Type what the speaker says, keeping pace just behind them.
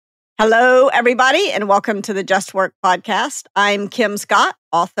Hello, everybody, and welcome to the Just Work podcast. I'm Kim Scott,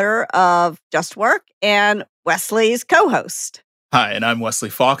 author of Just Work and Wesley's co-host. Hi, and I'm Wesley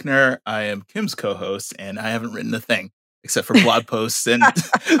Faulkner. I am Kim's co-host, and I haven't written a thing except for blog posts and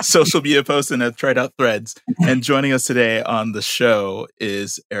social media posts, and I've tried out threads. And joining us today on the show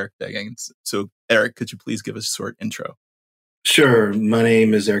is Eric Deggans. So, Eric, could you please give us a short intro? Sure. My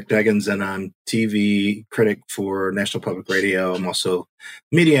name is Eric Deggans, and I'm TV critic for National Public Radio. I'm also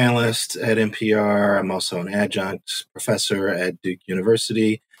media analyst at NPR. I'm also an adjunct professor at Duke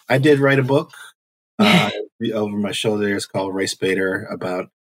University. I did write a book over my shoulder. It's called Race Baiter, about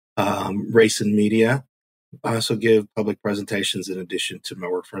race in media. I also give public presentations in addition to my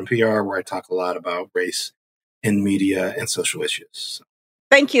work for NPR, where I talk a lot about race in media and social issues.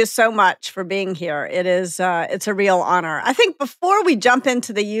 Thank you so much for being here. It's a real honor. I think before we jump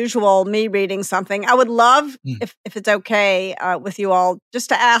into the usual me reading something, I would love, if it's okay with you all, just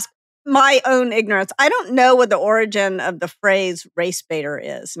to ask my own ignorance. I don't know what the origin of the phrase race baiter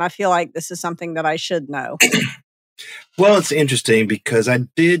is, and I feel like this is something that I should know. Well, it's interesting because I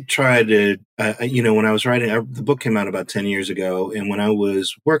did try to, when I was writing, the book came out about 10 years ago, and when I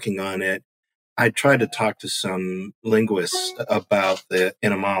was working on it, I tried to talk to some linguists about the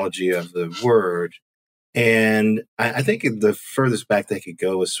etymology of the word. And I think the furthest back they could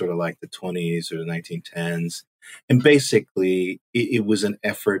go was sort of like the 20s or the 1910s. And basically, it was an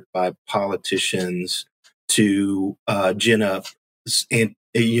effort by politicians to gin up,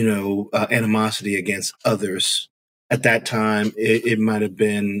 animosity against others. At that time, it might have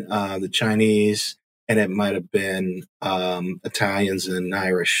been the Chinese, and it might have been Italians and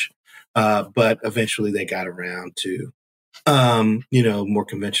Irish. But eventually they got around to, more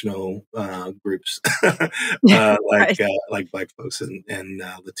conventional groups like Black folks and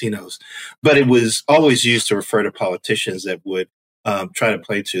Latinos. But it was always used to refer to politicians that would try to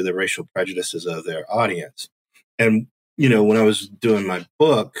play to the racial prejudices of their audience. And, when I was doing my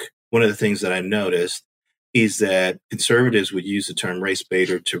book, one of the things that I noticed is that conservatives would use the term race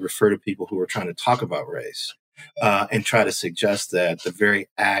baiter to refer to people who were trying to talk about race and try to suggest that the very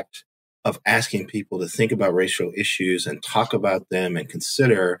act of asking people to think about racial issues and talk about them and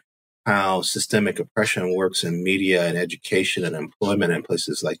consider how systemic oppression works in media and education and employment and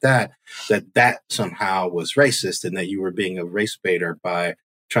places like that somehow was racist and that you were being a race baiter by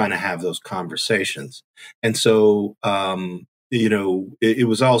trying to have those conversations. And so, it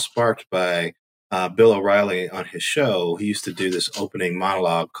was all sparked by Bill O'Reilly on his show. He used to do this opening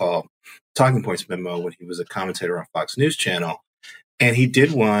monologue called Talking Points Memo when he was a commentator on Fox News Channel. And he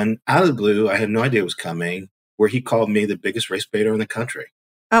did one out of the blue. I had no idea it was coming, where he called me the biggest race baiter in the country.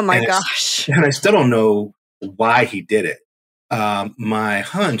 Oh, my gosh. And I still don't know why he did it. My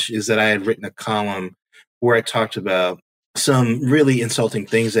hunch is that I had written a column where I talked about some really insulting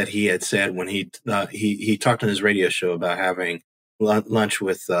things that he had said when he talked on his radio show about having lunch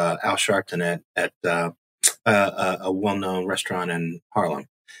with Al Sharpton at a well-known restaurant in Harlem,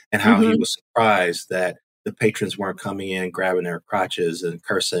 and how he was surprised that the patrons weren't coming in, grabbing their crotches and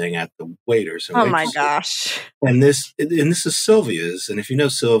cursing at the waiters. And my gosh. And this is Sylvia's. And if you know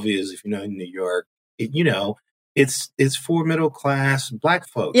Sylvia's, if you know in New York, it's for middle class Black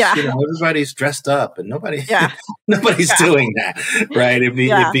folks. Yeah. Everybody's dressed up and nobody's doing that. Right. It'd be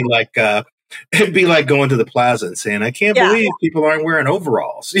like going to the plaza and saying, I can't believe people aren't wearing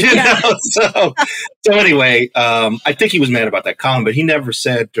overalls. So anyway, I think he was mad about that column, but he never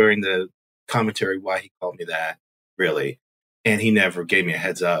said during the commentary why he called me that, really. And he never gave me a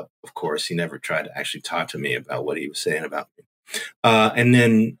heads up. Of course, he never tried to actually talk to me about what he was saying about me. And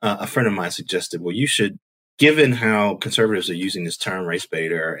then a friend of mine suggested, well, you should, given how conservatives are using this term race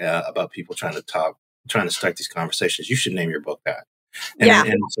baiter about people trying to start these conversations, you should name your book that.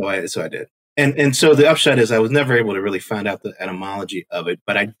 And so I did. And so the upshot is I was never able to really find out the etymology of it,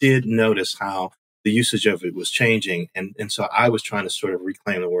 but I did notice how the usage of it was changing. And so I was trying to sort of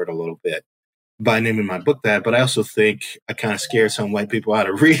reclaim the word a little bit by naming my book that. But I also think I kind of scared some white people out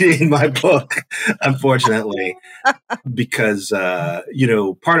of reading my book, unfortunately, because,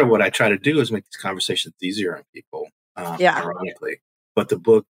 part of what I try to do is make these conversations easier on people, ironically. But the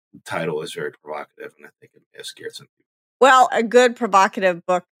book title is very provocative, and I think it may have scared some people. Well, a good provocative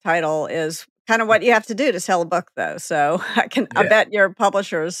book title is kind of what you have to do to sell a book, though. So I bet your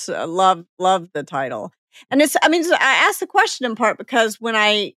publishers love the title. And I asked the question in part because when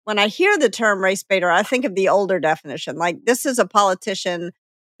I hear the term race baiter, I think of the older definition. Like, this is a politician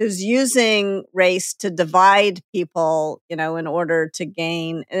who's using race to divide people, in order to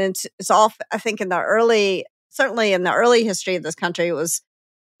gain. And it's all, I think, certainly in the early history of this country, it was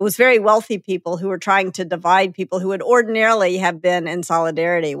was very wealthy people who were trying to divide people who would ordinarily have been in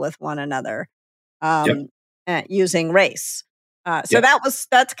solidarity with one another, using race. So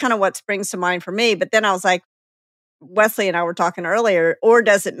that's kind of what springs to mind for me. But then I was like, Wesley and I were talking earlier, or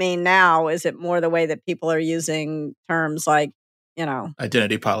does it mean now? Is it more the way that people are using terms like,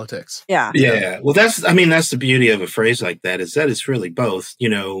 identity politics? Yeah. Yeah. Well, that's the beauty of a phrase like that, is that it's really both.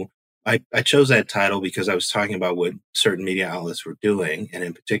 I chose that title because I was talking about what certain media outlets were doing. And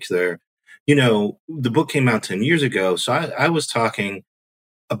in particular, the book came out 10 years ago. So I was talking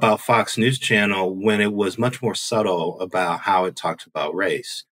about Fox News Channel when it was much more subtle about how it talked about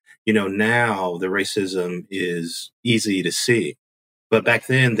race. Now the racism is easy to see. But back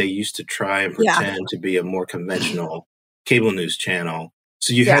then they used to try and pretend to be a more conventional cable news channel.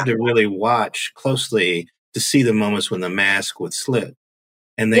 So you had to really watch closely to see the moments when the mask would slip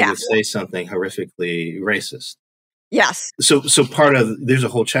and they would say something horrifically racist. Yes. So there's a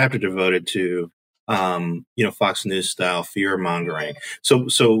whole chapter devoted to Fox News style fear mongering. So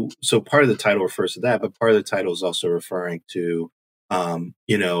part of the title refers to that, but part of the title is also referring to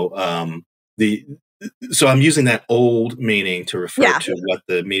so I'm using that old meaning to refer to what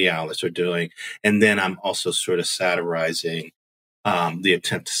the media outlets are doing. And then I'm also sort of satirizing the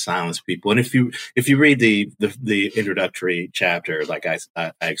attempt to silence people. And if you read the introductory chapter, like I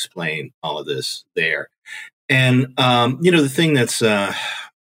explain all of this there. And, the thing that's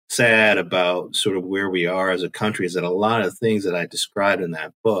sad about sort of where we are as a country is that a lot of things that I described in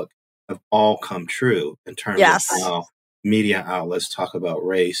that book have all come true in terms of how media outlets talk about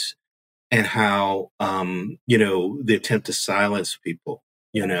race and how, the attempt to silence people,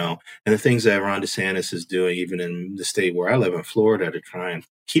 and the things that Ron DeSantis is doing, even in the state where I live in Florida, to try and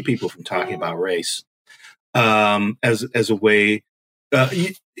keep people from talking about race as a way.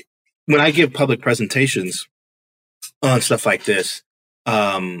 When I give public presentations on stuff like this,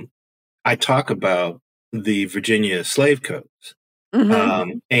 I talk about the Virginia slave codes.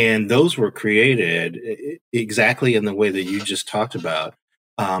 Mm-hmm. And those were created exactly in the way that you just talked about.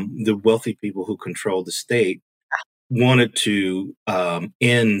 The wealthy people who controlled the state wanted to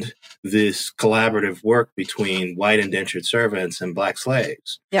end this collaborative work between white indentured servants and black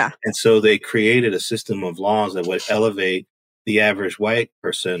slaves. Yeah. And so they created a system of laws that would elevate the average white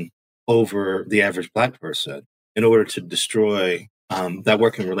person over the average black person in order to destroy that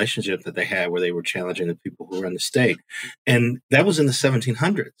working relationship that they had where they were challenging the people who were in the state. And that was in the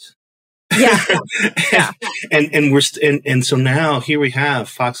 1700s. Yeah. And so now here we have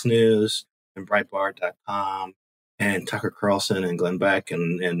Fox News and Breitbart.com and Tucker Carlson and Glenn Beck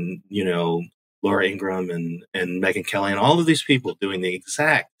and Laura Ingraham and Megyn Kelly and all of these people doing the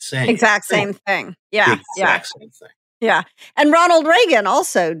exact same thing. Yeah. Same thing. Yeah. And Ronald Reagan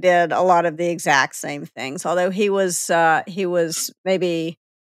also did a lot of the exact same things, although he was maybe,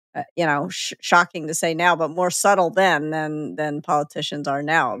 shocking to say now, but more subtle then than politicians are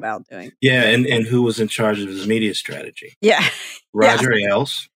now about doing. Yeah. And who was in charge of his media strategy? Yeah. Roger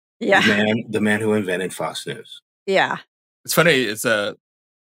Ailes. Yeah. The man who invented Fox News. Yeah. It's funny.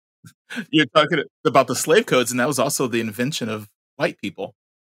 You're talking about the slave codes, and that was also the invention of white people.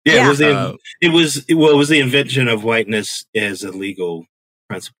 Yeah, it was the invention of whiteness as a legal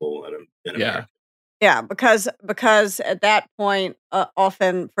principle in America. Yeah, because at that point,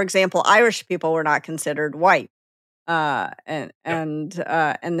 often, for example, Irish people were not considered white, and then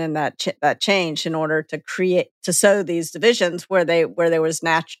that changed in order to sow these divisions where there was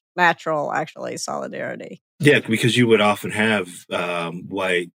natural actually solidarity. Yeah, because you would often have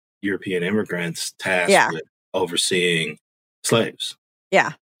white European immigrants tasked with overseeing slaves.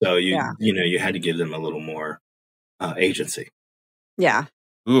 Yeah. So you had to give them a little more agency. Yeah.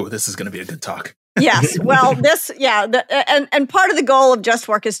 Ooh, this is going to be a good talk. Yes. Well, and part of the goal of Just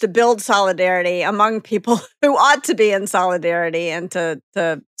Work is to build solidarity among people who ought to be in solidarity and to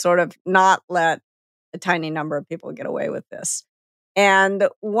sort of not let a tiny number of people get away with this. And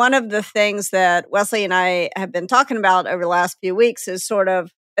one of the things that Wesley and I have been talking about over the last few weeks is sort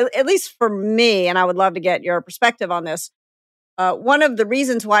of, at least for me, and I would love to get your perspective on this, one of the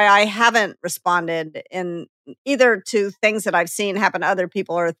reasons why I haven't responded in either to things that I've seen happen to other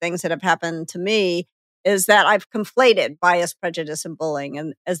people or things that have happened to me is that I've conflated bias, prejudice, and bullying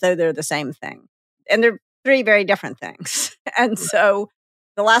and as though they're the same thing. And they're three very different things. And so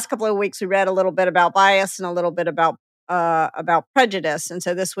the last couple of weeks, we read a little bit about bias and a little bit about prejudice. And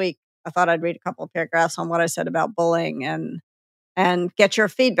so this week, I thought I'd read a couple of paragraphs on what I said about bullying and get your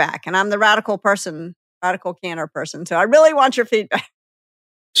feedback. And I'm the radical candor person. So I really want your feedback.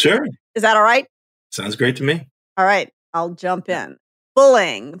 Sure. Is that all right? Sounds great to me. All right. I'll jump in.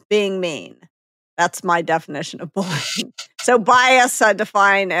 Bullying, being mean. That's my definition of bullying. So bias I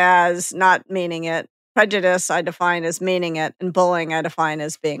define as not meaning it. Prejudice I define as meaning it. And bullying I define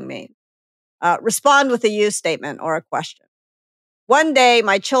as being mean. Respond with a you statement or a question. One day,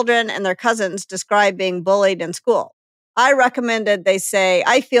 my children and their cousins described being bullied in school. I recommended they say,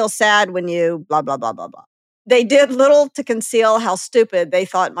 I feel sad when you blah, blah, blah, blah, blah. They did little to conceal how stupid they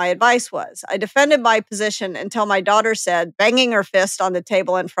thought my advice was. I defended my position until my daughter said, banging her fist on the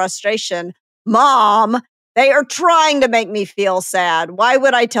table in frustration, Mom, they are trying to make me feel sad. Why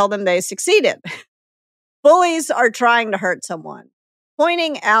would I tell them they succeeded? Bullies are trying to hurt someone.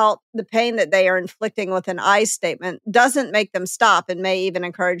 Pointing out the pain that they are inflicting with an I statement doesn't make them stop and may even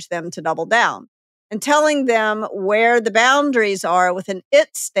encourage them to double down. And telling them where the boundaries are with an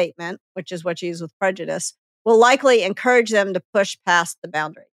it statement, which is what you use with prejudice, will likely encourage them to push past the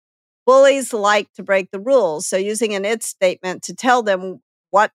boundary. Bullies like to break the rules, so using an it statement to tell them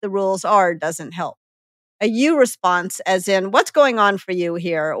what the rules are doesn't help. A you response, as in, what's going on for you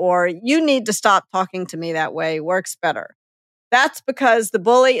here? Or you need to stop talking to me that way, works better. That's because the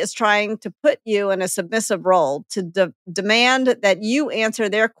bully is trying to put you in a submissive role to demand that you answer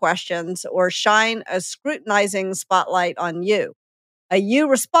their questions or shine a scrutinizing spotlight on you. A you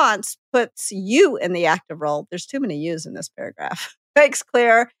response puts you in the active role. There's too many yous in this paragraph. Makes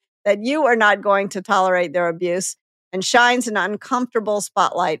clear that you are not going to tolerate their abuse and shines an uncomfortable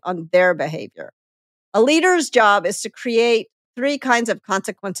spotlight on their behavior. A leader's job is to create 3 kinds of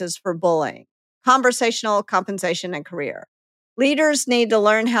consequences for bullying: conversational, compensation, and career. Leaders need to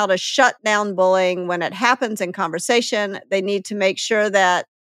learn how to shut down bullying when it happens in conversation. They need to make sure that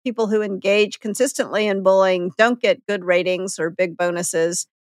people who engage consistently in bullying don't get good ratings or big bonuses.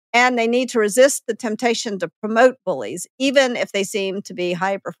 And they need to resist the temptation to promote bullies, even if they seem to be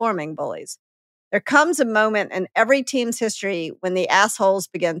high-performing bullies. There comes a moment in every team's history when the assholes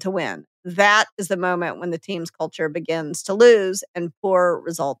begin to win. That is the moment when the team's culture begins to lose and poor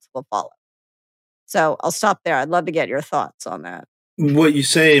results will follow. So I'll stop there. I'd love to get your thoughts on that. What you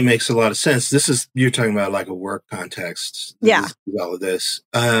say makes a lot of sense. You're talking about like a work context. Yeah. All of this.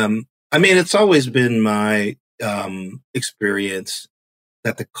 I mean, it's always been my experience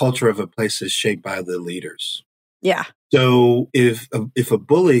that the culture of a place is shaped by the leaders. Yeah. So if a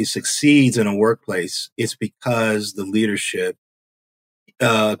bully succeeds in a workplace, it's because the leadership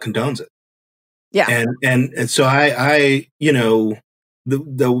condones it. Yeah. And so I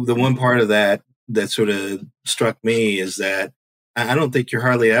the one part of that sort of struck me is that I don't think you're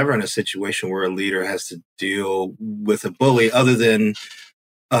hardly ever in a situation where a leader has to deal with a bully other than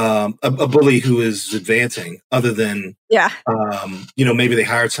a bully who is advancing, other than, maybe they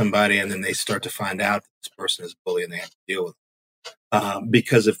hired somebody and then they start to find out that this person is a bully and they have to deal with it.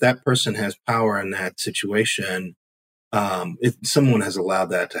 Because if that person has power in that situation, someone has allowed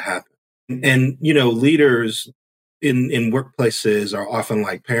that to happen. And, leaders in workplaces are often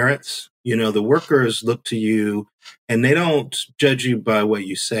like parents. The workers look to you and they don't judge you by what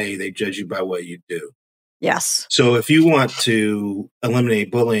you say. They judge you by what you do. Yes. So if you want to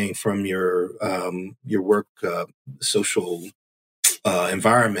eliminate bullying from your work social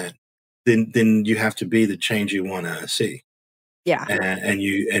environment, then you have to be the change you want to see. Yeah. And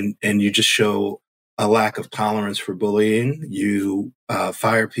you just show a lack of tolerance for bullying. You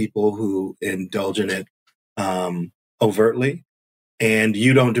fire people who indulge in it overtly, and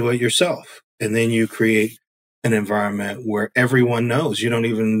you don't do it yourself. And then you create an environment where everyone knows. You don't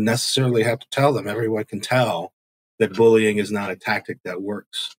even necessarily have to tell them. Everyone can tell that bullying is not a tactic that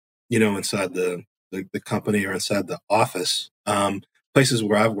works, inside the company or inside the office. Places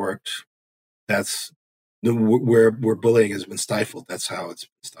where I've worked, that's where bullying has been stifled. That's how it's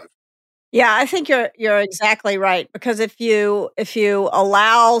been stifled. Yeah, I think you're exactly right, because if you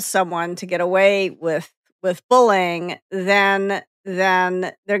allow someone to get away with bullying, then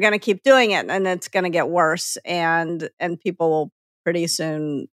they're going to keep doing it, and it's going to get worse, and people will pretty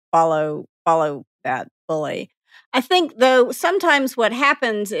soon follow that bully. I think, though, sometimes what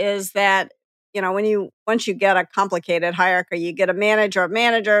happens is that once you get a complicated hierarchy, you get a manager of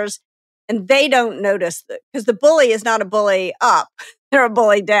managers, and they don't notice that, because the bully is not a bully up; they're a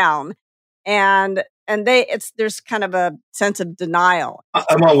bully down. And there's kind of a sense of denial.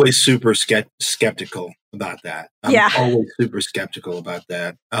 I'm always super skeptical about that. I'm always super skeptical about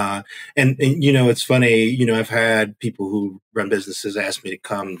that. And it's funny, I've had people who run businesses ask me to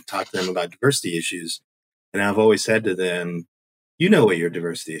come talk to them about diversity issues. And I've always said to them, you know what your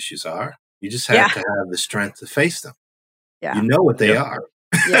diversity issues are. You just have to have the strength to face them. Yeah. You know what they are.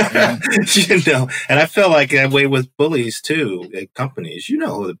 Yeah. And I feel like that way with bullies too at companies. You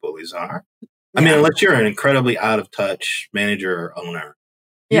know who the bullies are. I mean, unless you're an incredibly out of touch manager or owner,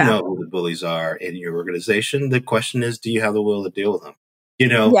 You Yeah. know who the bullies are in your organization. The question is, do you have the will to deal with them? You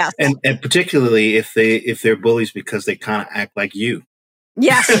know, Yes. and particularly if they're bullies because they kind of act like you.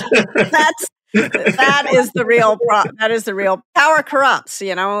 Yes. That is the real power corrupts,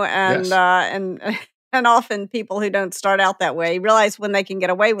 you know, and Yes. and often people who don't start out that way realize when they can get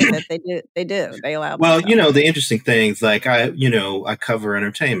away with it, they allow Well, themselves. you know, the interesting things, like I cover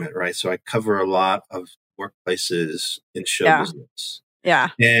entertainment, right? So I cover a lot of workplaces in show Yeah. business. Yeah.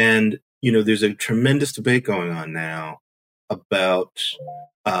 And, you know, there's a tremendous debate going on now about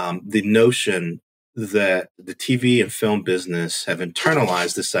the notion that the TV and film business have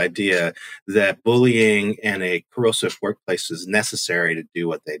internalized this idea that bullying and a corrosive workplace is necessary to do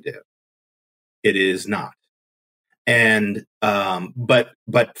what they do. It is not. And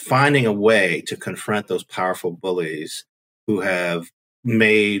but finding a way to confront those powerful bullies who have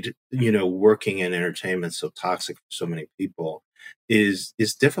made, you know, working in entertainment so toxic for so many people is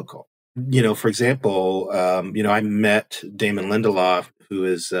difficult. You know, for example, you know, I met Damon Lindelof, who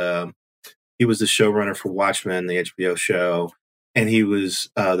is he was the showrunner for Watchmen, the HBO show, and he was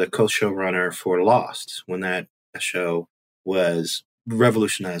the co-showrunner for Lost when that show was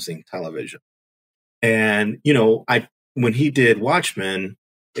revolutionizing television. And, you know, when he did Watchmen,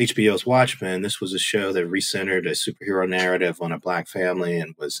 HBO's Watchmen, this was a show that recentered a superhero narrative on a Black family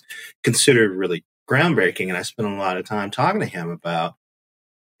and was considered really groundbreaking. And I spent a lot of time talking to him about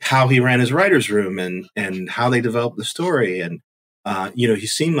how he ran his writer's room and how they developed the story. And, you know, he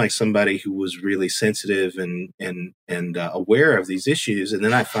seemed like somebody who was really sensitive and aware of these issues. And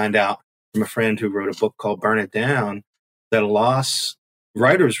then I find out from a friend who wrote a book called Burn It Down that a Lost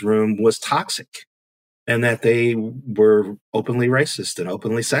writer's room was toxic, and that they were openly racist and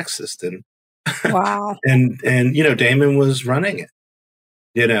openly sexist, and Wow. and you know, Damon was running it,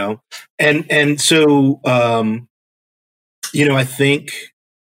 you know, and so you know, I think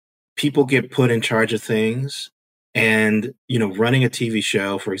people get put in charge of things, and you know, running a TV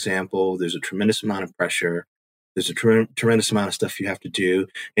show, for example, there's a tremendous amount of pressure, there's a tremendous amount of stuff you have to do,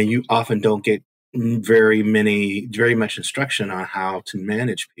 and you often don't get very much instruction on how to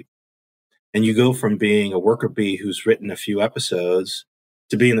manage people. And you go from being a worker bee who's written a few episodes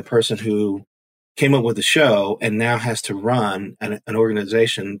to being the person who came up with the show and now has to run an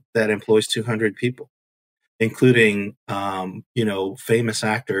organization that employs 200 people, including, you know, famous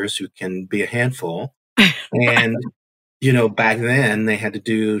actors who can be a handful. And, you know, back then they had to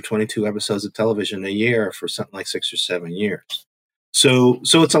do 22 episodes of television a year for something like 6 or 7 years. So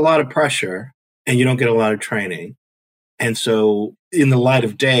it's a lot of pressure, and you don't get a lot of training. And so in the light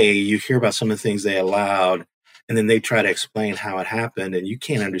of day, you hear about some of the things they allowed, and then they try to explain how it happened, and you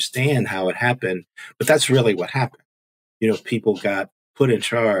can't understand how it happened, but that's really what happened. You know, people got put in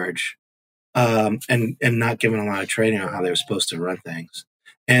charge, and not given a lot of training on how they were supposed to run things.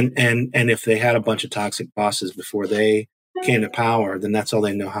 And if they had a bunch of toxic bosses before they came to power, then that's all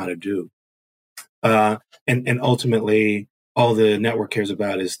they know how to do. And ultimately, all the network cares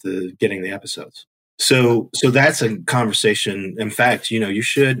about is getting the episodes. So that's a conversation. In fact, you know, you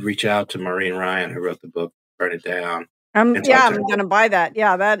should reach out to Maureen Ryan, who wrote the book, Burn It Down. I'm going to buy that.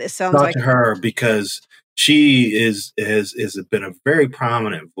 Yeah, sounds talk like to her, because she has been a very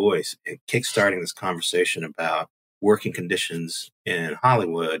prominent voice in kickstarting this conversation about working conditions in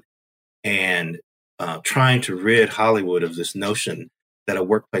Hollywood, and trying to rid Hollywood of this notion that a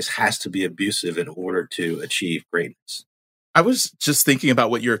workplace has to be abusive in order to achieve greatness. I was just thinking about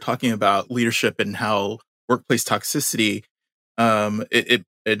what you're talking about, leadership and how workplace toxicity. And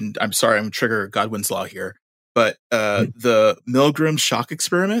I'm sorry, I'm trigger Godwin's law here, but the Milgram shock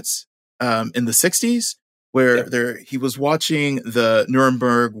experiments in the 60s, where he was watching the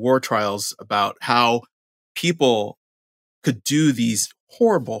Nuremberg war trials about how people could do these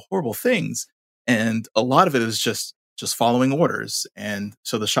horrible, horrible things, and a lot of it is just following orders. And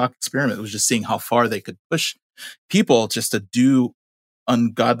so the shock experiment was just seeing how far they could push people just to do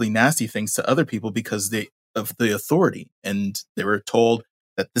ungodly, nasty things to other people because of the authority. And they were told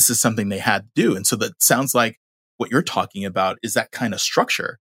that this is something they had to do. And so that sounds like what you're talking about is that kind of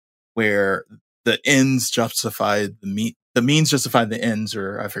structure where the ends justify the means justify the ends,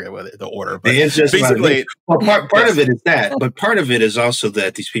 or I forget what the order, but the ends basically, well, part of it is that, but part of it is also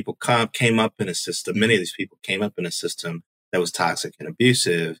that these people came up in a system. Many of these people came up in a system that was toxic and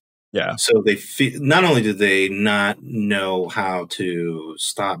abusive. Yeah. So they feel, not only did they not know how to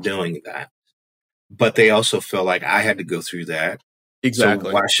stop doing that, but they also feel like I had to go through that.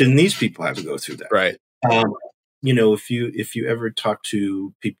 Exactly. So why shouldn't these people have to go through that? Right. You know, if you ever talk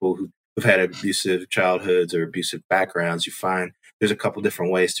to people who've had abusive childhoods or abusive backgrounds, you find there's a couple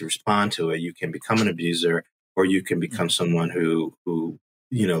different ways to respond to it. You can become an abuser, or you can become someone who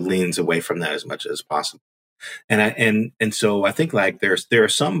leans away from that as much as possible. And so I think like there are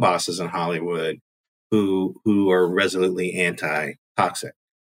some bosses in Hollywood who are resolutely anti-toxic.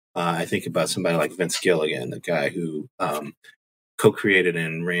 I think about somebody like Vince Gilligan, the guy who co-created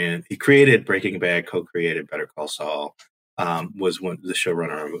he created Breaking Bad, co-created Better Call Saul, was the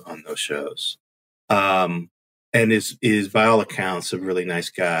showrunner on those shows, and is by all accounts a really nice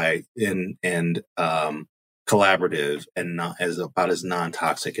guy and collaborative and not about as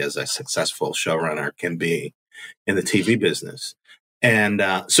non-toxic as a successful showrunner can be in the TV business. And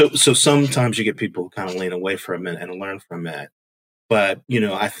so sometimes you get people who kind of lean away from it and learn from it. But,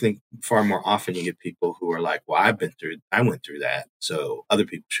 I think far more often you get people who are like, well, I went through that, so other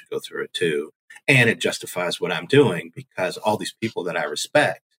people should go through it too. And it justifies what I'm doing because all these people that I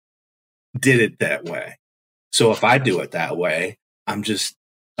respect did it that way. So if I do it that way, I'm just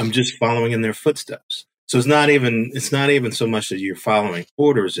following in their footsteps. So it's not even so much that you're following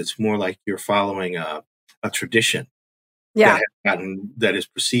orders. It's more like you're following a tradition that is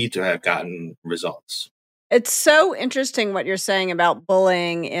perceived to have gotten results. It's so interesting what you're saying about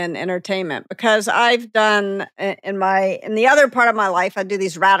bullying in entertainment, because I've done in the other part of my life, I do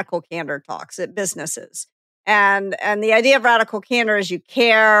these radical candor talks at businesses. And the idea of radical candor is you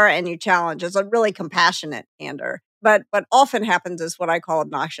care and you challenge. It's a really compassionate candor. But what often happens is what I call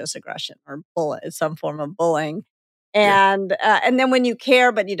obnoxious aggression or it's some form of bullying. And then when you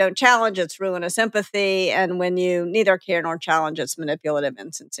care but you don't challenge, it's ruinous empathy. And when you neither care nor challenge, it's manipulative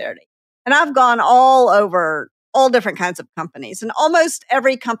insincerity. And I've gone all over all different kinds of companies, and almost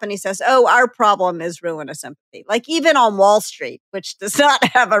every company says, oh, our problem is ruinous empathy. Like even on Wall Street, which does not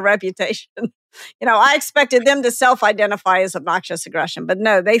have a reputation. I expected them to self-identify as obnoxious aggression, but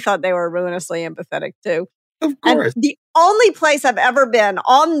no, they thought they were ruinously empathetic too. Of course. And the only place I've ever been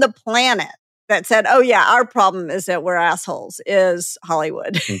on the planet that said, oh yeah, our problem is that we're assholes is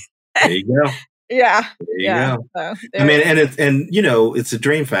Hollywood. There you go. Yeah. There you go. So, I mean, it's a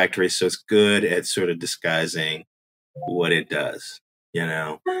dream factory, so it's good at sort of disguising what it does,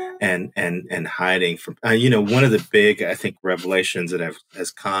 and hiding from, one of the big, I think, revelations that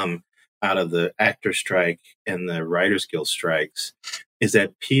has come out of the actor strike and the Writers Guild strikes is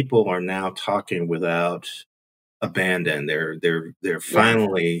that people are now talking without abandon. They're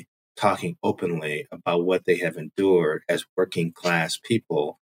finally talking openly about what they have endured as working class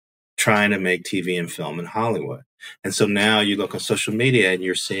people trying to make TV and film in Hollywood. And so now you look on social media and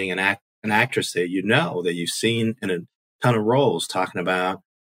you're seeing an actress that that you've seen in a ton of roles talking about,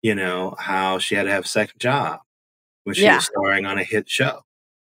 how she had to have a second job when she was starring on a hit show.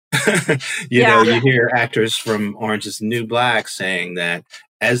 You hear actors from Orange is the New Black saying that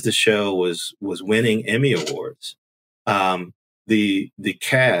as the show was winning Emmy Awards, the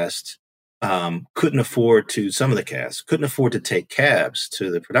cast couldn't afford to take cabs to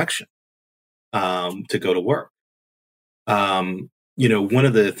the production to go to work. One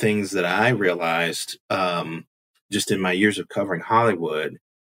of the things that I realized just in my years of covering Hollywood,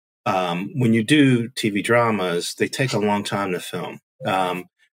 when you do TV dramas, they take a long time to film.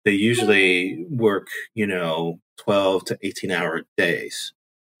 They usually work, 12 to 18-hour days,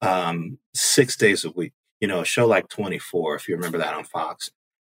 6 days a week. A show like 24, if you remember that on Fox,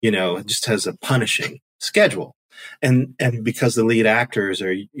 it just has a punishing schedule. And because the lead actors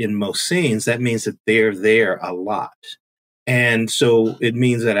are in most scenes, that means that they're there a lot. And so it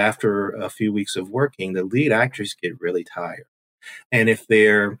means that after a few weeks of working, the lead actors get really tired. And if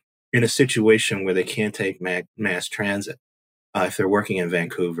they're in a situation where they can't take mass transit, if they're working in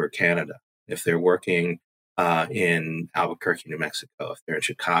Vancouver, Canada, if they're working in Albuquerque, New Mexico, if they're in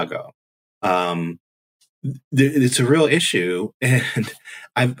Chicago, it's a real issue. And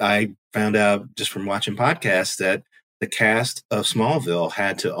I found out just from watching podcasts that the cast of Smallville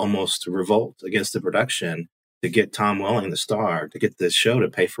had to almost revolt against the production to get Tom Welling, the star, to get this show to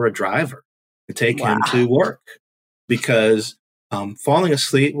pay for a driver to take him to work, because falling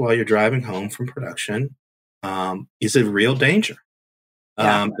asleep while you're driving home from production is a real danger.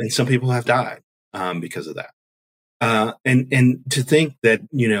 And some people have died because of that. And to think that,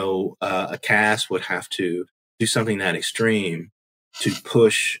 a cast would have to do something that extreme to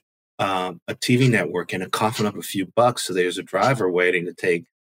push a TV network and to cough up a few bucks so there's a driver waiting to take,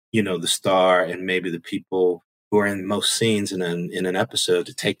 the star and maybe the people who are in most scenes in an episode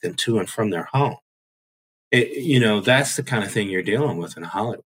to take them to and from their home. That's the kind of thing you're dealing with in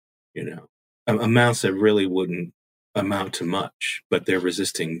Hollywood, amounts that really wouldn't amount to much, but they're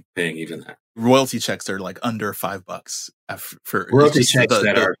resisting paying even that. Royalty checks are like under $5 for royalty checks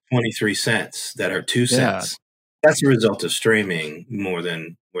that are 23 cents, that are 2 cents. That's a result of streaming more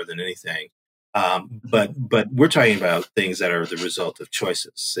than anything. But we're talking about things that are the result of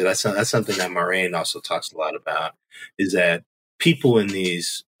choices. So that's something that Moraine also talks a lot about, is that people in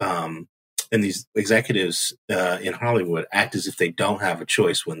these executives in Hollywood act as if they don't have a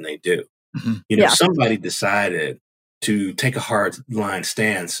choice when they do. Somebody decided to take a hard line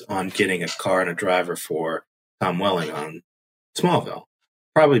stance on getting a car and a driver for Tom Welling on Smallville,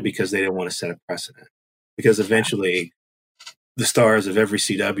 probably because they didn't want to set a precedent. Because eventually, the stars of every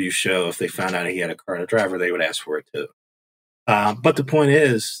CW show, if they found out he had a car and a driver, they would ask for it too. But the point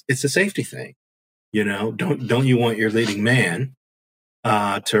is, it's a safety thing. Don't you want your leading man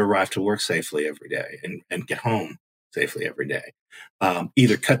to arrive to work safely every day and get home safely every day?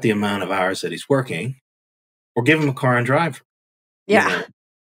 Either cut the amount of hours that he's working, or give him a car and driver. Yeah.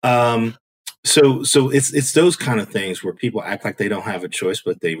 So it's those kind of things where people act like they don't have a choice,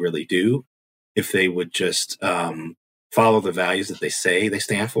 but they really do, if they would just follow the values that they say they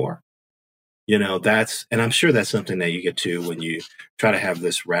stand for. And I'm sure that's something that you get to when you try to have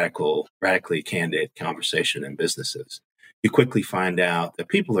this radically candid conversation in businesses. You quickly find out that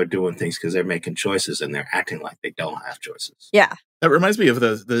people are doing things because they're making choices and they're acting like they don't have choices. Yeah. That reminds me of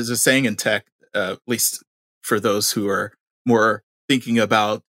there's a saying in tech, at least for those who are more thinking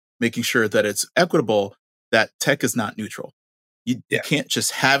about making sure that it's equitable, that tech is not neutral. You can't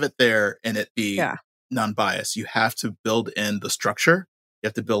just have it there and it be non-biased. You have to build in the structure. You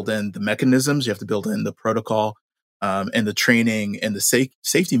have to build in the mechanisms. You have to build in the protocol and the training and the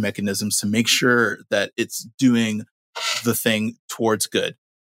safety mechanisms to make sure that it's doing the thing towards good.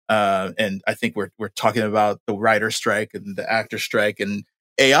 And I think we're talking about the writer strike and the actor strike, and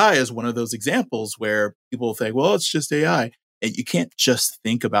AI is one of those examples where people think, well, it's just AI. And you can't just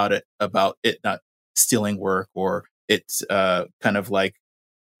think about it not stealing work, or it's kind of like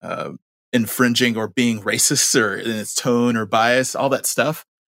infringing or being racist or in its tone or bias, all that stuff.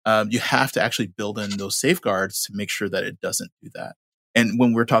 You have to actually build in those safeguards to make sure that it doesn't do that. And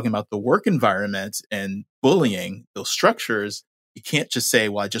when we're talking about the work environment and bullying, those structures, you can't just say,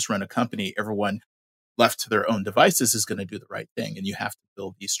 well, I just run a company. Everyone left to their own devices is going to do the right thing. And you have to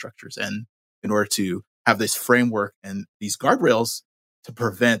build these structures in order to have this framework and these guardrails to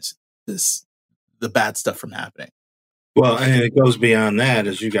prevent the bad stuff from happening. Well, and it goes beyond that,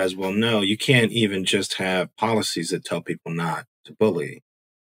 as you guys well know. You can't even just have policies that tell people not to bully.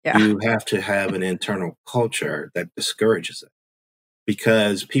 Yeah. You have to have an internal culture that discourages it,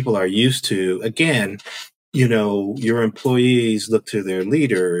 because people are used to, again, your employees look to their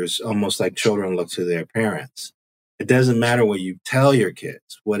leaders almost like children look to their parents. It doesn't matter what you tell your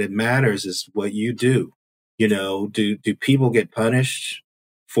kids. What it matters is what you do. Do people get punished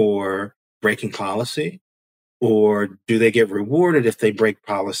for breaking policy? Or do they get rewarded if they break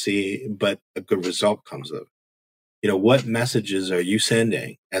policy, but a good result comes of it? What messages are you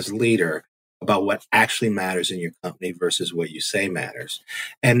sending as a leader about what actually matters in your company versus what you say matters?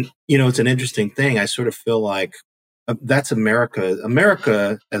 And, it's an interesting thing. I sort of feel like that's America.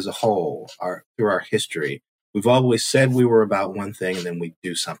 America as a whole, through our history, we've always said we were about one thing and then we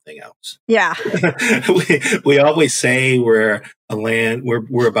do something else. Yeah. we always say we're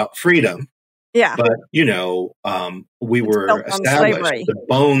about freedom. Yeah. But, we were established.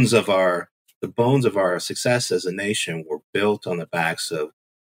 The bones of our success as a nation were built on the backs of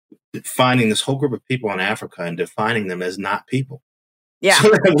finding this whole group of people in Africa and defining them as not people. Yeah. So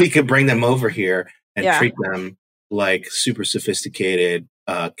that we could bring them over here and treat them like super sophisticated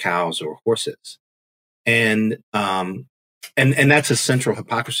cows or horses. And that's a central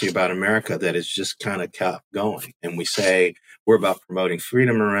hypocrisy about America that is just kind of kept going. And we say we're about promoting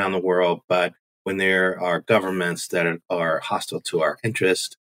freedom around the world, but when there are governments that are hostile to our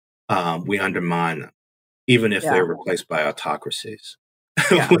interest, we undermine them, even if they're replaced by autocracies.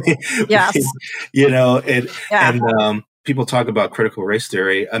 Yes. And people talk about critical race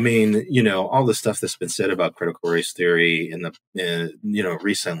theory. I mean, all the stuff that's been said about critical race theory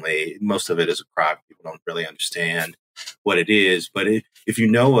recently, most of it is a crock. People don't really understand what it is. But if you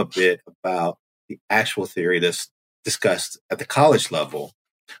know a bit about the actual theory that's discussed at the college level,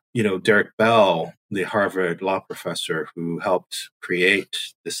 Derek Bell, the Harvard law professor who helped create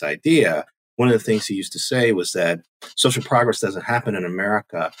this idea, one of the things he used to say was that social progress doesn't happen in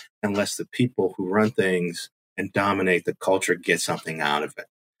America unless the people who run things and dominate the culture get something out of it.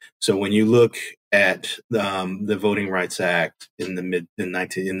 So when you look at the Voting Rights Act in the mid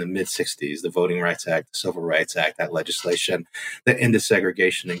 60s, the Voting Rights Act, the Civil Rights Act, that legislation that ended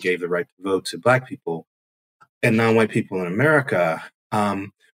segregation and gave the right to vote to Black people and non-white people in America,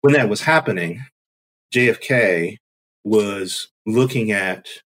 when that was happening, JFK was looking at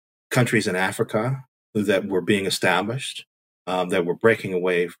countries in Africa that were being established, that were breaking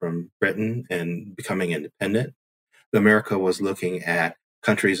away from Britain and becoming independent. America was looking at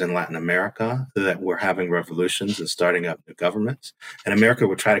countries in Latin America that were having revolutions and starting up new governments. And America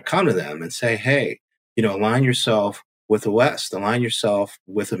would try to come to them and say, hey, align yourself with the West, align yourself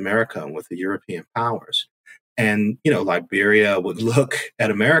with America and with the European powers. And, Liberia would look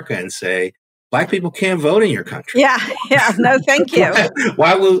at America and say, Black people can't vote in your country. Yeah. No, thank you.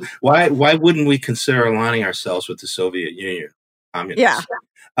 Why wouldn't we consider aligning ourselves with the Soviet Union? Communists?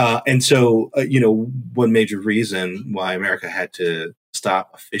 Yeah. And so, one major reason why America had to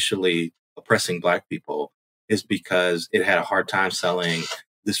stop officially oppressing Black people is because it had a hard time selling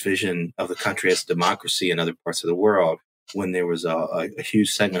this vision of the country as democracy in other parts of the world when there was a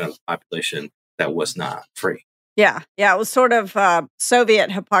huge segment of the population that was not free. Yeah. It was sort of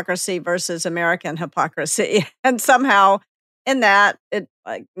Soviet hypocrisy versus American hypocrisy. And somehow in that, it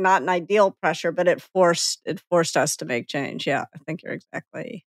not an ideal pressure, but it forced us to make change. Yeah, I think you're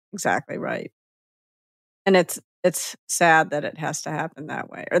exactly right. And it's sad that it has to happen that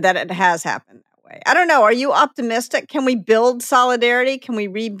way, or that it has happened that way. I don't know. Are you optimistic? Can we build solidarity? Can we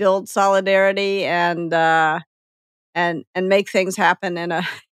rebuild solidarity and make things happen in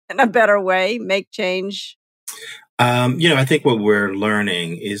a better way? Make change. I think what we're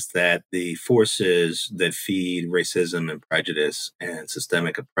learning is that the forces that feed racism and prejudice and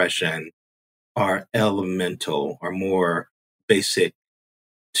systemic oppression are elemental, are more basic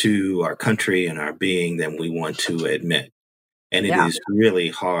to our country and our being than we want to admit. And it is really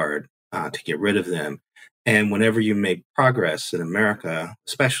hard to get rid of them. And whenever you make progress in America,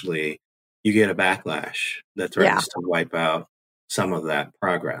 especially, you get a backlash that threatens to wipe out some of that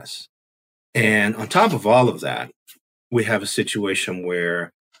progress. And on top of all of that, we have a situation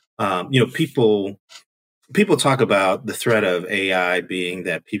where, people talk about the threat of AI being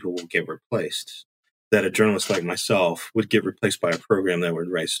that people will get replaced, that a journalist like myself would get replaced by a program that would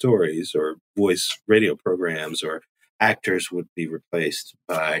write stories, or voice radio programs, or actors would be replaced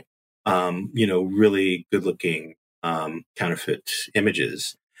by, really good-looking counterfeit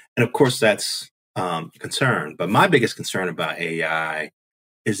images. And of course, that's a concern. But my biggest concern about AI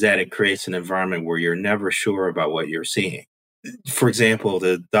is that it creates an environment where you're never sure about what you're seeing. For example,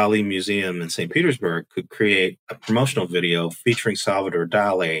 the Dali Museum in St. Petersburg could create a promotional video featuring Salvador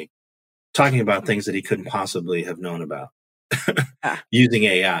Dali talking about things that he couldn't possibly have known about using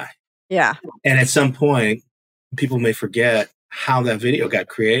AI. Yeah. And at some point, people may forget how that video got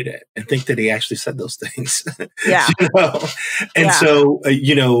created and think that he actually said those things. Yeah. And so,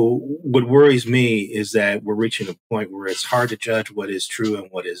 what worries me is that we're reaching a point where it's hard to judge what is true and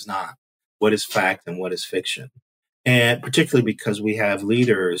what is not, what is fact and what is fiction. And particularly because we have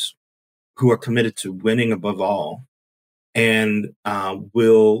leaders who are committed to winning above all and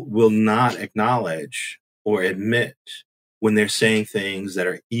will not acknowledge or admit when they're saying things that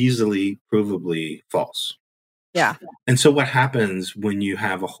are easily provably false. Yeah. And so what happens when you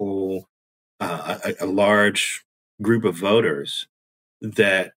have a whole, a large group of voters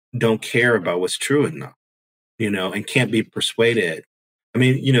that don't care about what's true enough, and can't be persuaded? I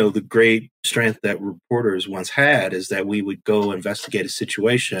mean, the great strength that reporters once had is that we would go investigate a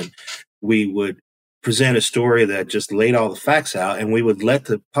situation. We would present a story that just laid all the facts out, and we would let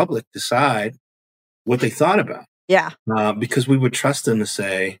the public decide what they thought about. Yeah. Because we would trust them to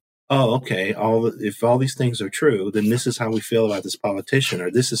say, oh, okay, if all these things are true, then this is how we feel about this politician,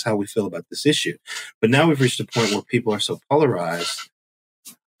 or this is how we feel about this issue. But now we've reached a point where people are so polarized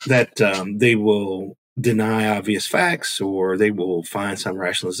that they will deny obvious facts, or they will find some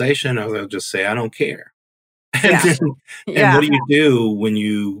rationalization, or they'll just say, I don't care. And what do you do when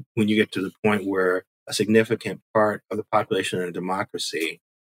you get to the point where a significant part of the population in a democracy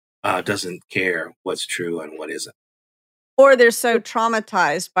doesn't care what's true and what isn't? Or they're so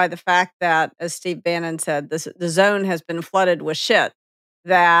traumatized by the fact that, as Steve Bannon said, the zone has been flooded with shit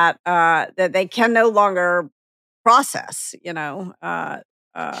that they can no longer process. I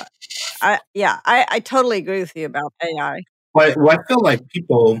totally agree with you about AI. Well,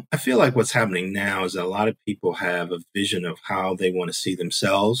 I feel like what's happening now is that a lot of people have a vision of how they want to see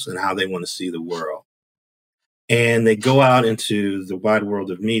themselves and how they want to see the world. And they go out into the wide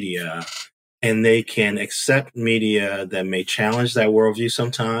world of media, and they can accept media that may challenge that worldview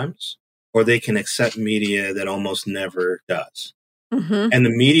sometimes, or they can accept media that almost never does. Mm-hmm. And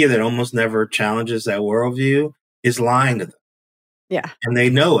the media that almost never challenges that worldview is lying to them. Yeah. And they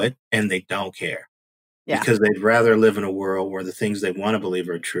know it, and they don't care. Yeah. Because they'd rather live in a world where the things they want to believe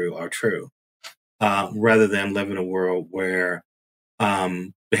are true, rather than live in a world where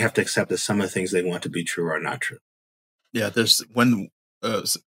they have to accept that some of the things they want to be true are not true. Yeah, there's one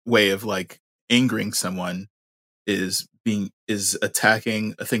way of angering someone is is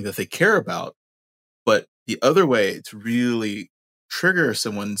attacking a thing that they care about. But the other way to really trigger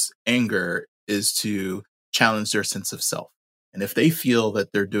someone's anger is to challenge their sense of self. And if they feel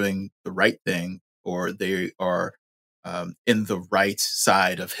that they're doing the right thing, or they are in the right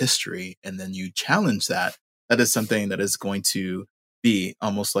side of history, and then you challenge that, that is something that is going to be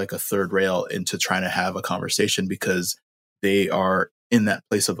almost like a third rail into trying to have a conversation, because they are in that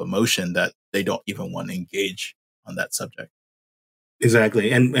place of emotion that they don't even want to engage on that subject.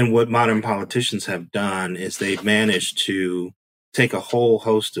 Exactly. And what modern politicians have done is they've managed to take a whole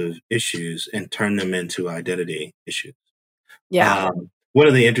host of issues and turn them into identity issues. Yeah. One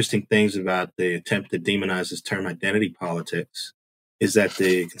of the interesting things about the attempt to demonize this term identity politics is that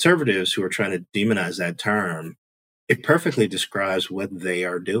the conservatives who are trying to demonize that term, it perfectly describes what they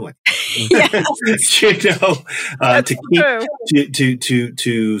are doing. Yes. You know, That's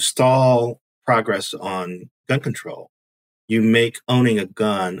to stall progress on gun control. You make owning a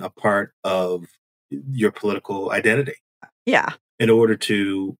gun a part of your political identity. Yeah. In order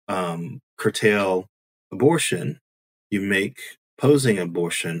to curtail abortion, you make opposing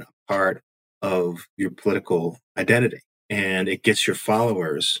abortion a part of your political identity. And it gets your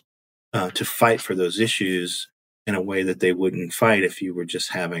followers to fight for those issues in a way that they wouldn't fight if you were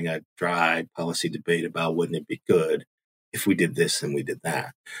just having a dry policy debate about wouldn't it be good if we did this and we did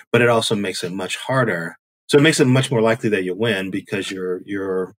that. But it also makes it much harder. So it makes it much more likely that you win because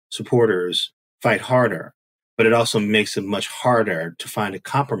your supporters fight harder. But it also makes it much harder to find a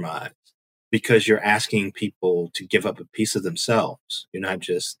compromise because you're asking people to give up a piece of themselves. You're not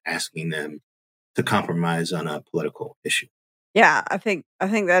just asking them to compromise on a political issue. Yeah, I think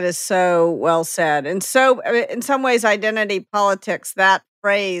that is so well said. And so in some ways, identity politics, that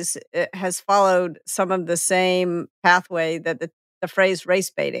phrase, it has followed some of the same pathway that the phrase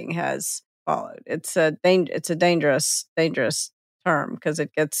race baiting has followed. It's a dangerous term because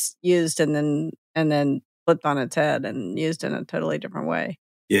it gets used and then flipped on its head and used in a totally different way.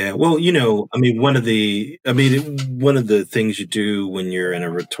 Yeah, well, one of the things you do when you're in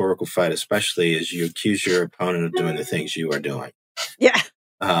a rhetorical fight, especially, is you accuse your opponent of doing the things you are doing. Yeah.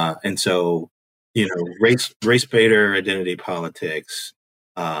 And so, race baiter, identity politics,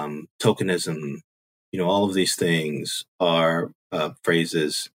 tokenism, all of these things are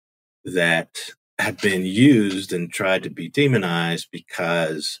phrases that have been used and tried to be demonized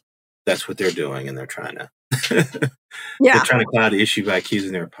because that's what they're doing, and they're trying to Yeah. they're trying to cloud the issue by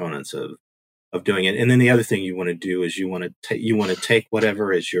accusing their opponents of doing it. And then the other thing you want to do is you want to take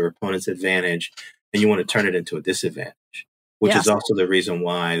whatever is your opponent's advantage and you want to turn it into a disadvantage, which Yes. is also the reason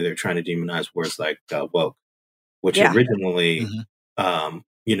why they're trying to demonize words like woke, which Yeah. originally,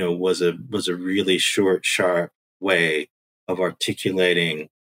 was a really short, sharp way of articulating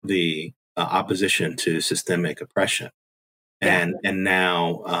the opposition to systemic oppression. Yeah. And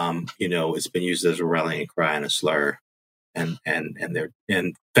now, it's been used as a rallying cry and a slur, and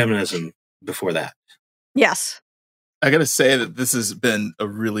feminism before that. Yes. I got to say that this has been a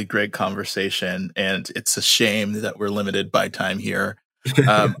really great conversation, and it's a shame that we're limited by time here.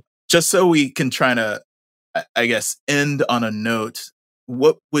 Just so we can try to, I guess, end on a note,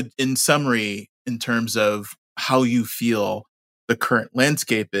 what would, in summary, in terms of how you feel the current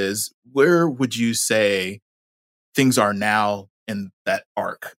landscape is, where would you say things are now in that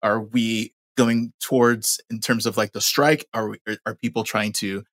arc? Are we going towards, in terms of like the strike, are people trying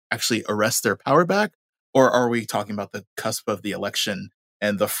to actually arrest their power back? Or are we talking about the cusp of the election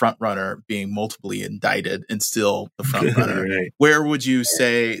and the front runner being multiply indicted and still the front runner? Right. Where would you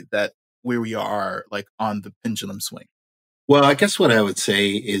say that where we are, like, on the pendulum swing? Well, I guess what I would say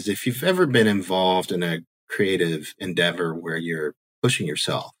is if you've ever been involved in a creative endeavor where you're pushing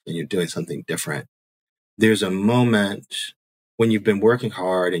yourself and you're doing something different, there's a moment when you've been working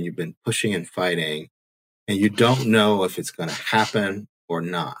hard and you've been pushing and fighting and you don't know if it's going to happen or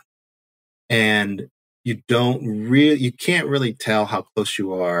not. And you can't really tell how close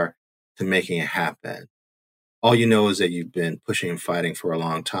you are to making it happen. All you know is that you've been pushing and fighting for a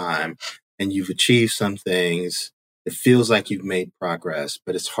long time and you've achieved some things. It feels like you've made progress,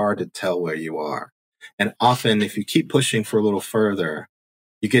 but it's hard to tell where you are. And often if you keep pushing for a little further,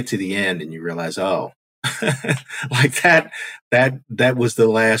 you get to the end and you realize, oh, like that was the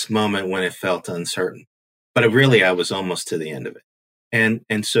last moment when it felt uncertain. But I was almost to the end of it.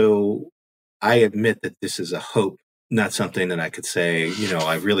 And so I admit that this is a hope, not something that I could say,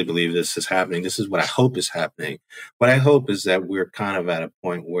 I really believe this is happening. This is what I hope is happening. What I hope is that we're kind of at a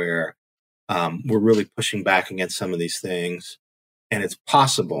point where we're really pushing back against some of these things. And it's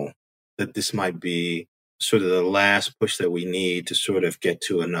possible that this might be sort of the last push that we need to sort of get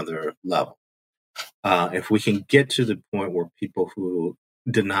to another level. If we can get to the point where people who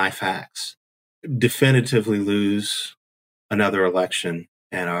deny facts definitively lose another election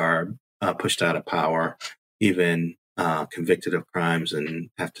and are pushed out of power, even convicted of crimes and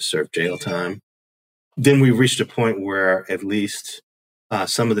have to serve jail time, then we've reached a point where at least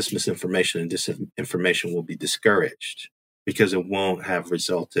some of this misinformation and disinformation will be discouraged because it won't have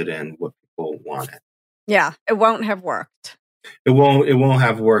resulted in what people wanted. Yeah, it won't have worked. It won't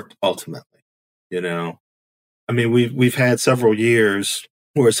have worked ultimately. You know, I mean, we've had several years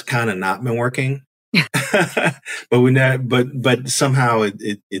where it's kind of not been working, but somehow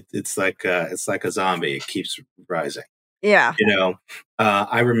it's like a zombie. It keeps rising. Yeah. You know,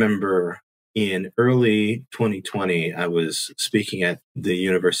 I remember in early 2020, I was speaking at the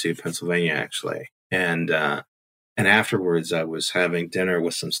University of Pennsylvania, actually, and afterwards, I was having dinner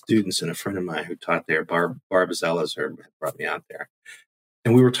with some students and a friend of mine who taught there. Barb Zellizer brought me out there,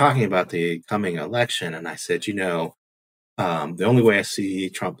 and we were talking about the coming election. And I said, you know, the only way I see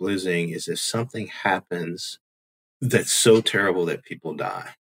Trump losing is if something happens that's so terrible that people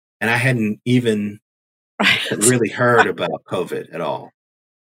die. And I hadn't even really heard about COVID at all.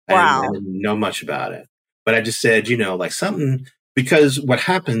 Wow. I didn't know much about it. But I just said, you know, like something, because what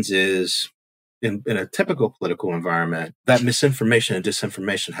happens is in a typical political environment, that misinformation and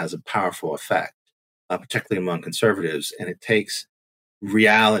disinformation has a powerful effect, particularly among conservatives. And it takes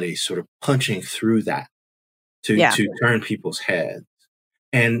reality sort of punching through that to turn people's heads.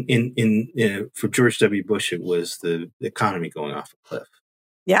 And for George W. Bush, it was the economy going off a cliff.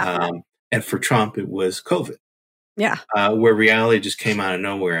 Yeah. And for Trump, it was COVID. Yeah. Where reality just came out of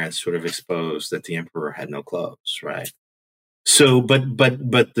nowhere and sort of exposed that the emperor had no clothes, right? So, but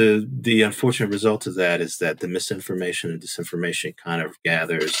the unfortunate result of that is that the misinformation and disinformation kind of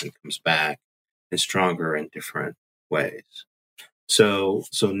gathers and comes back and stronger in different ways. So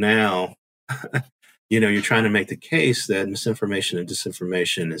now, you know, you're trying to make the case that misinformation and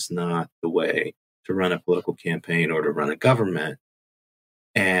disinformation is not the way to run a political campaign or to run a government.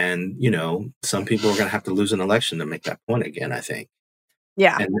 And, you know, some people are going to have to lose an election to make that point again, I think.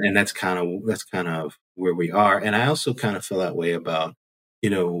 Yeah. And that's kind of where we are. And I also kind of feel that way about, you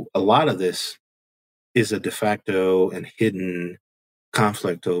know, a lot of this is a de facto and hidden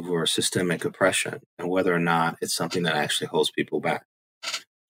conflict over systemic oppression and whether or not it's something that actually holds people back.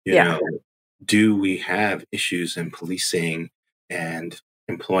 You know, do we have issues in policing and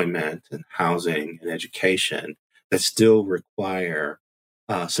employment and housing and education that still require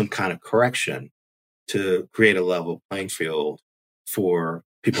some kind of correction to create a level playing field for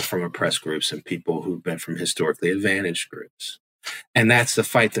people from oppressed groups and people who've been from historically advantaged groups? And that's the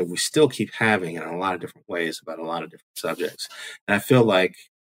fight that we still keep having in a lot of different ways about a lot of different subjects. And I feel like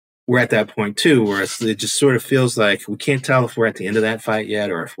we're at that point too, where it just sort of feels like we can't tell if we're at the end of that fight yet,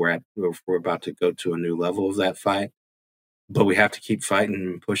 or if we're about to go to a new level of that fight. But we have to keep fighting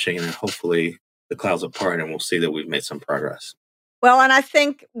and pushing, and then hopefully the clouds will part, and we'll see that we've made some progress. Well, and I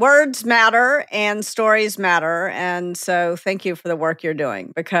think words matter and stories matter. And so thank you for the work you're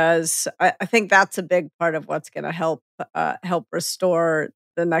doing, because I think that's a big part of what's going to help restore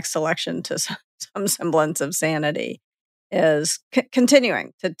the next election to some semblance of sanity, is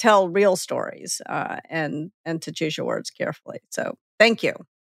continuing to tell real stories and to choose your words carefully. So thank you.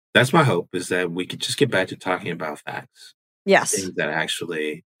 That's my hope, is that we could just get back to talking about facts. Yes. Things that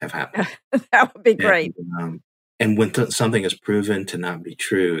actually have happened. That would be great. And when something is proven to not be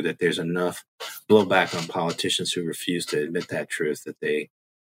true, that there's enough blowback on politicians who refuse to admit that truth, that they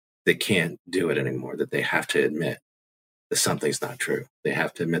can't do it anymore, that they have to admit that something's not true. They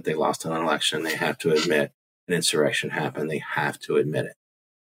have to admit they lost an election. They have to admit an insurrection happened. They have to admit it.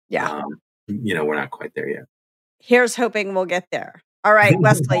 Yeah. You know, we're not quite there yet. Here's hoping we'll get there. All right,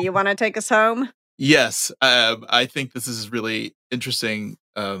 Wesley, you want to take us home? Yes. I think this is really interesting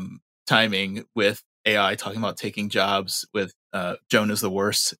timing with AI talking about taking jobs, with Joan is the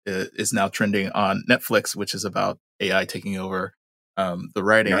Worst is now trending on Netflix, which is about AI taking over the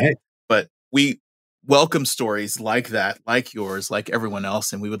writing. Right. But we welcome stories like that, like yours, like everyone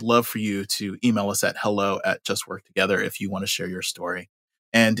else. And we would love for you to email us at hello@justworktogether if you want to share your story.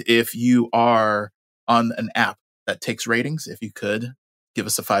 And if you are on an app that takes ratings, if you could give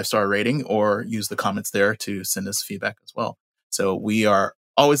us a 5-star rating or use the comments there to send us feedback as well. So we are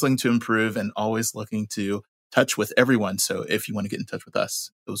always looking to improve and always looking to touch with everyone. So if you want to get in touch with us,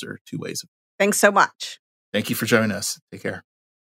 those are 2 ways. Thanks so much. Thank you for joining us. Take care.